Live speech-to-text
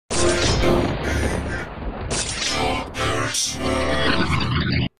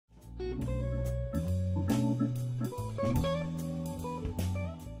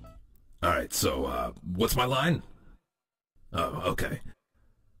Alright, so, what's my line? Oh, okay.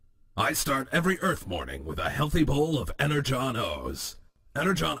 I start every Earth morning with a healthy bowl of Energon-os.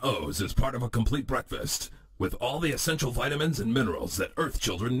 Energon-os is part of a complete breakfast, with all the essential vitamins and minerals that Earth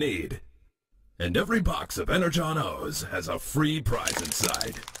children need. And every box of Energon-os has a free prize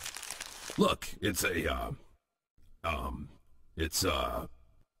inside. Look, it's a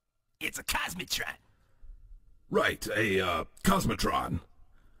Cosmotron. Right, a Cosmotron.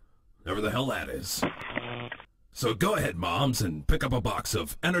 Whatever the hell that is. So go ahead, moms, and pick up a box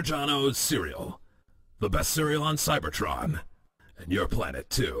of Energon-os cereal. The best cereal on Cybertron. And your planet,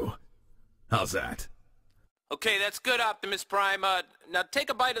 too. How's that? Okay, that's good, Optimus Prime. Now take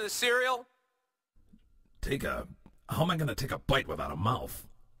a bite of the cereal. How am I gonna take a bite without a mouth?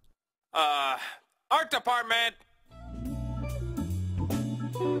 Art department!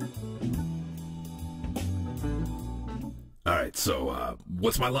 Alright, so,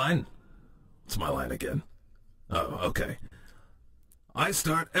 what's my line? What's my line again? Oh, okay. I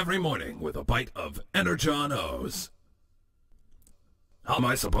start every morning with a bite of Energon-os. How am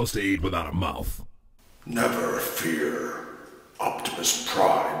I supposed to eat without a mouth? Never fear. Optimus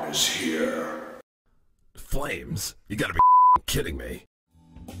Prime is here. Flames? You gotta be kidding me.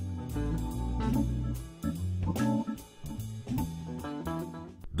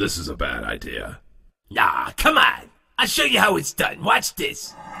 This is a bad idea. Nah, come on. I'll show you how it's done. Watch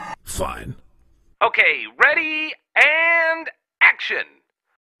this. Fine. Okay, ready, and action!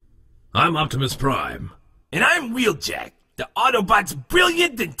 I'm Optimus Prime. And I'm Wheeljack, the Autobot's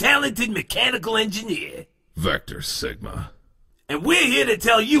brilliant and talented mechanical engineer. Vector Sigma. And we're here to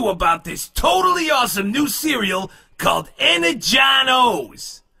tell you about this totally awesome new cereal called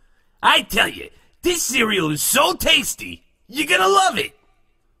Energon-os. I tell you, this cereal is so tasty, you're gonna love it.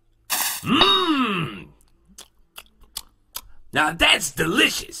 Mmm. Now that's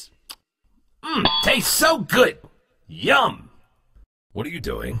delicious. Tastes so good. Yum. What are you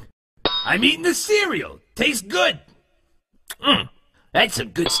doing? I'm eating the cereal. Tastes good. That's some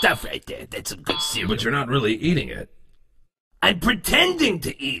good stuff right there. That's some good cereal. But you're not really eating it. I'm pretending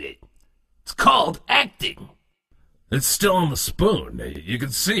to eat it. It's called acting. It's still on the spoon. You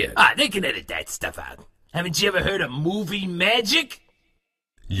can see it. They can edit that stuff out. Haven't you ever heard of movie magic?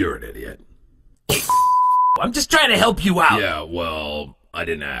 You're an idiot. Hey, I'm just trying to help you out. Yeah, well, I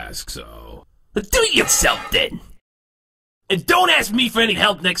didn't ask, so... But do it yourself, then. And don't ask me for any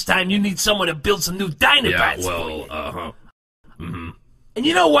help next time you need someone to build some new Dinobots for you. Mm-hmm. And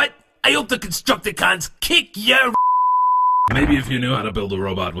you know what? I hope the Constructicons kick your... Maybe if you knew how to build a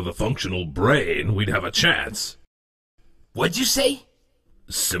robot with a functional brain, we'd have a chance. What'd you say?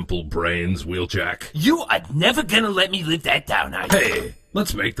 Simple brains, Wheeljack. You are never gonna let me live that down, are you? Hey,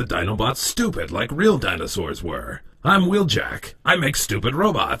 let's make the Dinobots stupid like real dinosaurs were. I'm Wheeljack. I make stupid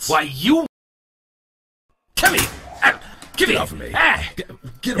robots. Why, you... Come here. Get off of me.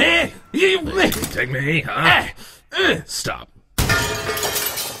 Get away. Take me, huh? Stop.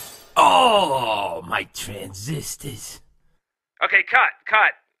 Oh, my transistors. Okay,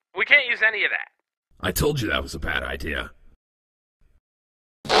 cut. We can't use any of that. I told you that was a bad idea.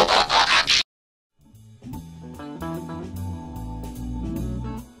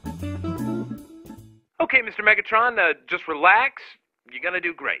 Okay, Mr. Megatron, just relax. You're gonna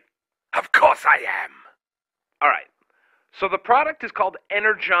do great. Of course I am. Alright, so the product is called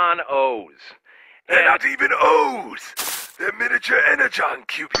Energon-os. They're not even O's. They're miniature Energon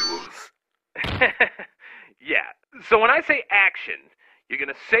cubules. Yeah, so when I say action, you're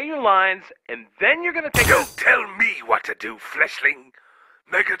gonna say your lines, and then you're gonna take Don't tell me what to do, fleshling.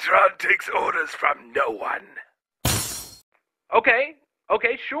 Megatron takes orders from no one. Okay,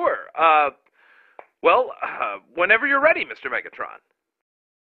 sure. Whenever you're ready, Mr. Megatron.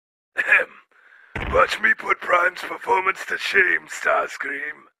 Watch me put Prime's performance to shame,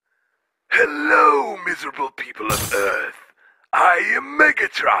 Starscream. Hello, miserable people of Earth. I am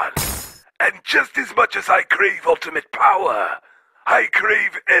Megatron. And just as much as I crave ultimate power, I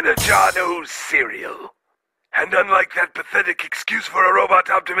crave Energon-os cereal. And unlike that pathetic excuse for a robot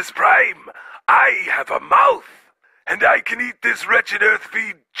Optimus Prime, I have a mouth. And I can eat this wretched Earth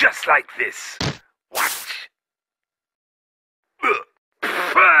feed just like this. Watch.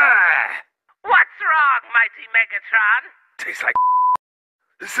 What's wrong, mighty Megatron? Tastes like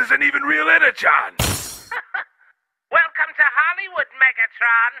This isn't even real Energon. Welcome to Hollywood,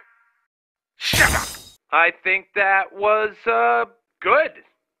 Megatron. Shut up. I think that was, good,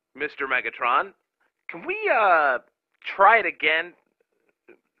 Mr. Megatron. Can we, try it again?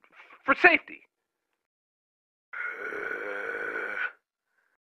 For safety.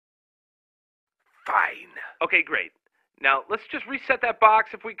 Okay, great. Now, let's just reset that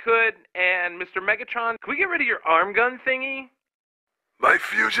box if we could, and Mr. Megatron, can we get rid of your arm gun thingy? My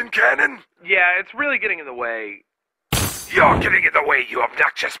fusion cannon? Yeah, it's really getting in the way. You're getting in the way, you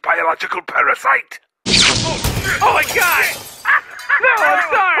obnoxious biological parasite! Oh my god! No, I'm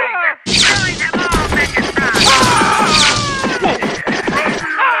sorry! Destroy them all, Megatron!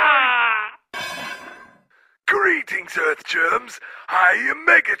 Greetings, Earth germs. I am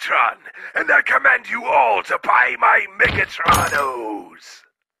Megatron, and I command you all to buy my Megatron-os.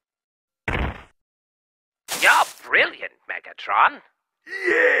 You're brilliant, Megatron.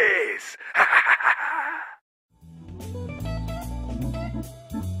 Yes!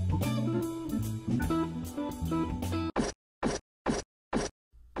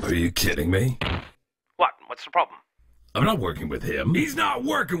 Are you kidding me? What? What's the problem? I'm not working with him. He's not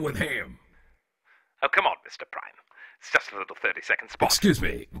working with him! Oh, come on, Mr. Prime. It's just a little 30-second spot. Excuse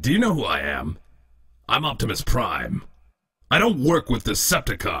me, do you know who I am? I'm Optimus Prime. I don't work with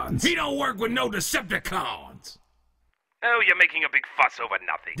Decepticons. He don't work with no Decepticons! Oh, you're making a big fuss over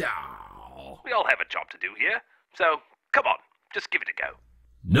nothing. Oh. We all have a job to do here. So, come on, just give it a go.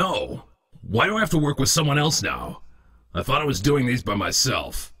 No. Why do I have to work with someone else now? I thought I was doing these by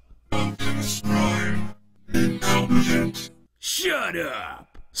myself. Optimus Prime, incompetent. Shut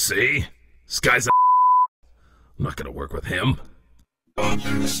up! See? This guy's a I'm not gonna work with him.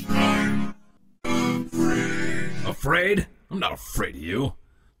 Optimus Prime, afraid. Afraid? I'm not afraid of you.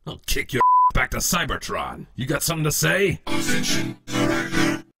 I'll kick your back to Cybertron. You got something to say? Attention,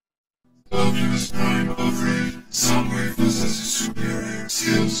 Director. Optimus Prime, afraid. Soundwave possesses superior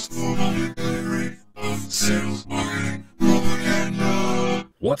skills for public delivery of sales, marketing, propaganda.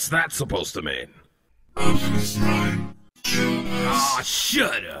 What's that supposed to mean? Optimus Prime, jealous. Aw,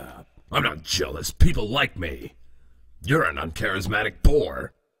 shut up! I'm not jealous. People like me. You're an uncharismatic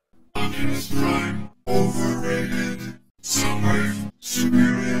bore. Optimus Prime, overrated. Soundwave,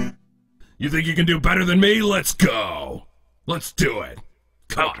 superior. You think you can do better than me? Let's go! Let's do it!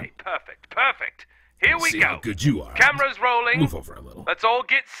 Come Okay, perfect. Here on. we See go. how good you are. Cameras rolling. Move over a little. Let's all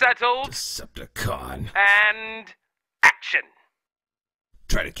get settled. Decepticon. And action.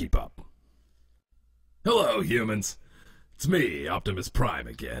 Try to keep up. Hello, humans. It's me, Optimus Prime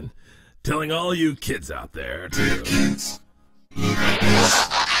again. Telling all you kids out there to... Kids, look at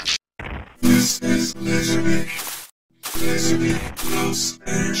this. This is Laserbeak. Laserbeak plus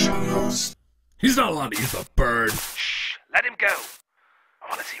Energon-os. He's not allowed to use the bird. Shh, let him go. I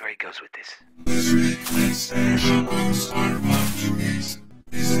want to see where he goes with this. Laserbeak makes Energon-os are fun to eat.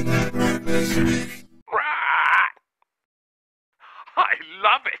 Isn't that right, Laserbeak? Rah! I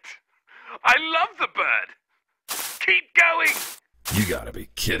love it. I love the bird. Keep going. You gotta be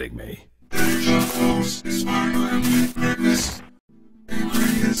kidding me. Energon-os is my complete fitness.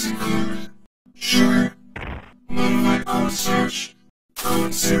 Ingredients include sugar, modified cornstarch,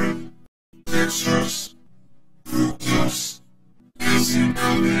 corn syrup, dextrose, fructose, calcium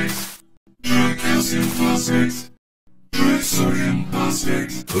carbonate, dry calcium phosphate, dry sodium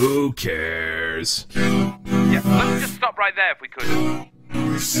phosphate. Who cares? Kilo Yeah, number let's just 5, stop right there if we could. kilo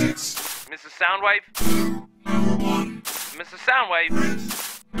number 6, Mrs. Soundwave. kilo number 1, Mrs.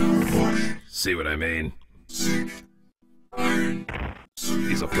 Soundwave. number 40, See what I mean? zinc, iron,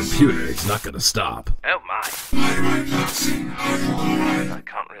 He's a computer. He's not gonna stop. Oh my. pyridoxine hydrochloride, I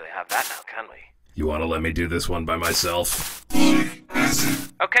can't really have that now, can we? You wanna let me do this one by myself? folic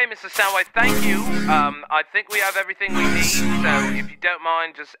acid, Okay, Mr. Soundwave, thank you. I think we have everything we need, so if you don't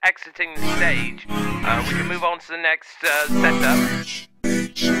mind just exiting the stage, we can move on to the next setup.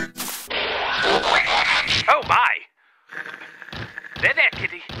 check. Oh my! There,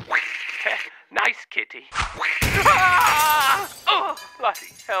 kitty. Nice kitty. Ah! Oh, bloody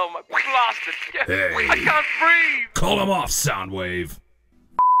hell, my blasted. Hey. I can't breathe. Call him off, Soundwave.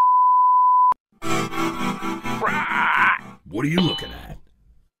 Rah! What are you looking at?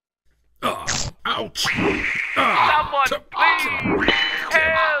 Oh, ouch. Someone, please!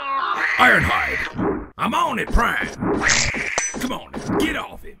 Help! Ironhide. I'm on it, Prime. Come on, get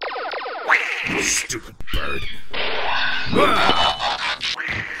off it. Stupid bird. Ah!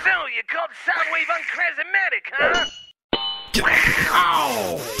 So, you called Soundwave uncharismatic, huh? Get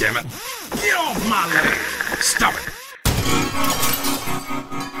ow! Damn it. Get off my leg. Stop it.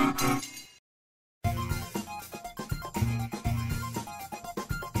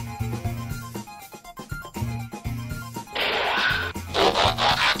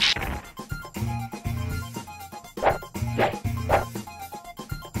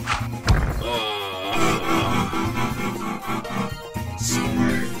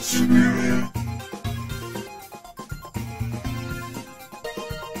 Soundwave superior.